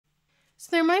So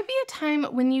there might be a time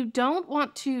when you don't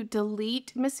want to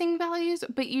delete missing values,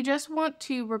 but you just want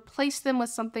to replace them with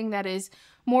something that is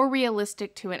more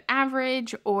realistic to an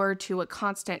average or to a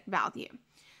constant value.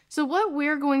 So what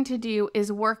we're going to do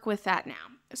is work with that now.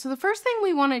 So the first thing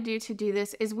we want to do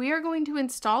this is we are going to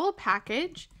install a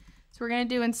package. So we're going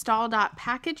to do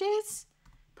install.packages,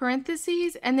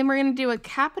 parentheses, and then we're going to do a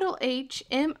capital H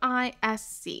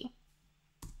MISC.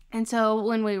 And so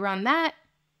when we run that,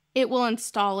 it will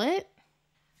install it.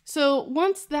 So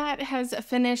once that has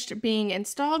finished being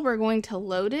installed, we're going to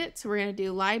load it. So we're going to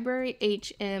do library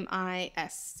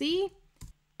HMISC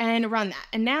and run that.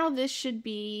 And now this should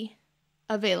be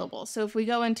available. So if we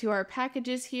go into our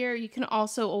packages here, you can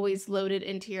also always load it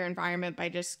into your environment by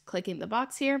just clicking the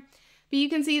box here. But you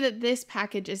can see that this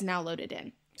package is now loaded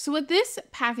in. So what this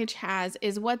package has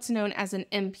is what's known as an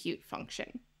impute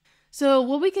function. So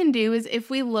what we can do is if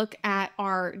we look at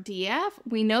our DF,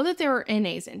 we know that there are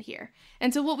NAs in here.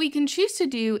 And so what we can choose to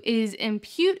do is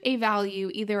impute a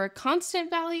value, either a constant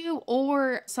value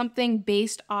or something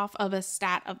based off of a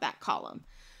stat of that column.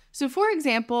 So for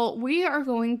example, we're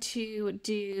going to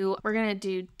do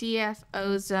DF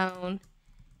ozone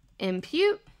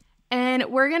impute, and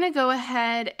we're going to go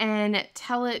ahead and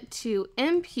tell it to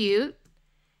impute.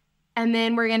 And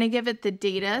then we're going to give it the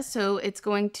data. So it's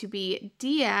going to be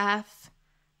DF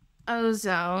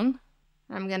ozone.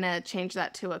 I'm going to change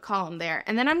that to a column there.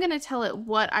 And then I'm going to tell it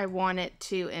what I want it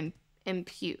to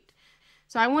impute.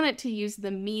 So I want it to use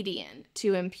the median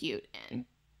to impute in.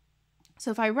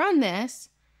 So if I run this,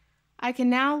 I can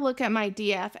now look at my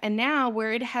DF, and now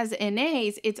where it has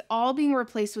NAs, it's all being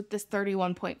replaced with this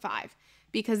 31.5.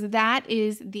 because that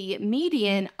is the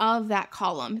median of that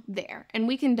column there. And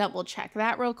we can double check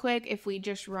that real quick if we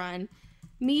just run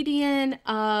median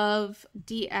of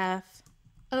DF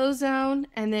ozone,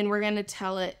 and then we're going to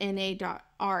tell it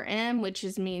na.rm, which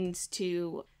means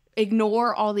to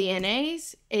ignore all the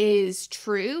NAs, is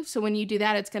true. So when you do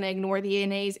that, it's going to ignore the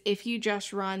NAs. If you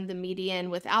just run the median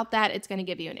without that, it's going to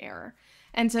give you an error.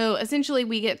 And so essentially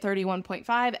we get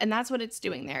 31.5, and that's what it's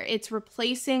doing there. It's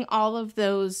replacing all of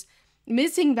those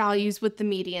missing values with the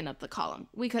median of the column.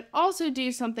 We could also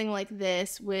do something like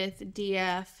this with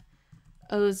DF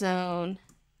ozone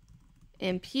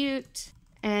impute,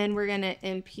 and we're going to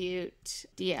impute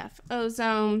DF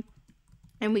ozone,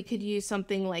 and we could use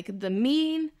something like the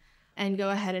mean and go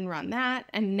ahead and run that.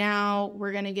 And now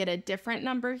we're going to get a different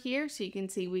number here. So you can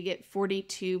see we get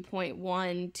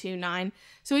 42.129.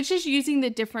 So it's just using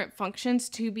the different functions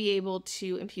to be able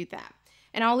to impute that.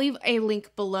 And I'll leave a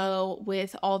link below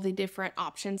with all the different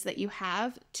options that you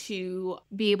have to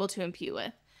be able to impute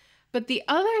with. But the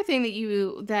other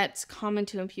thing that's common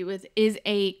to impute with is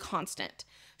a constant.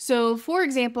 So for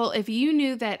example, if you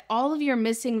knew that all of your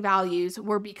missing values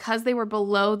were because they were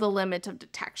below the limit of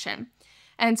detection.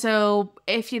 And so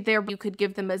if you could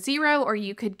give them a 0, or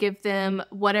you could give them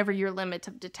whatever your limit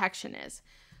of detection is.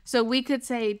 So we could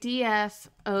say DF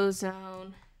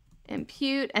ozone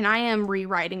impute, and I am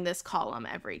rewriting this column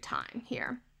every time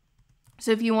here.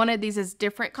 So if you wanted these as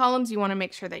different columns, you want to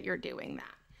make sure that you're doing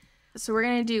that. So we're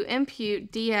going to do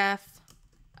impute DF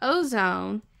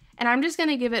ozone, and I'm just going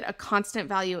to give it a constant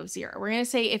value of 0. We're going to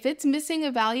say if it's missing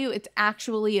a value, it's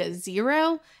actually a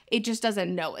 0. It just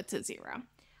doesn't know it's a 0.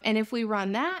 And if we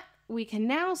run that, we can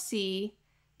now see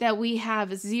that we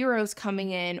have zeros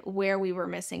coming in where we were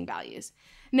missing values.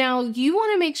 Now, you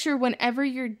want to make sure whenever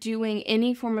you're doing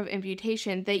any form of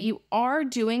imputation that you are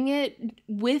doing it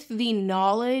with the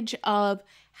knowledge of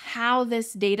how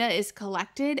this data is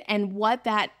collected and what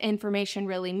that information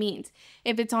really means.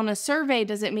 If it's on a survey,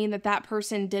 does it mean that that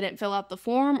person didn't fill out the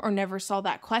form or never saw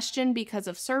that question because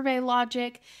of survey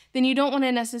logic? Then you don't want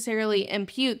to necessarily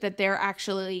impute that they're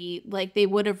actually, like, they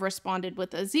would have responded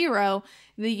with a 0,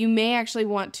 that you may actually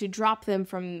want to drop them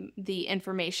from the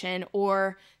information,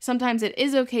 or sometimes it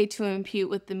is okay to impute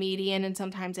with the median and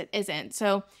sometimes it isn't.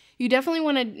 So you definitely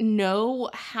want to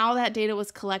know how that data was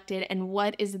collected and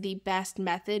what is the best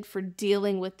method for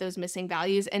dealing with those missing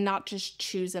values, and not just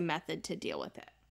choose a method to deal with it.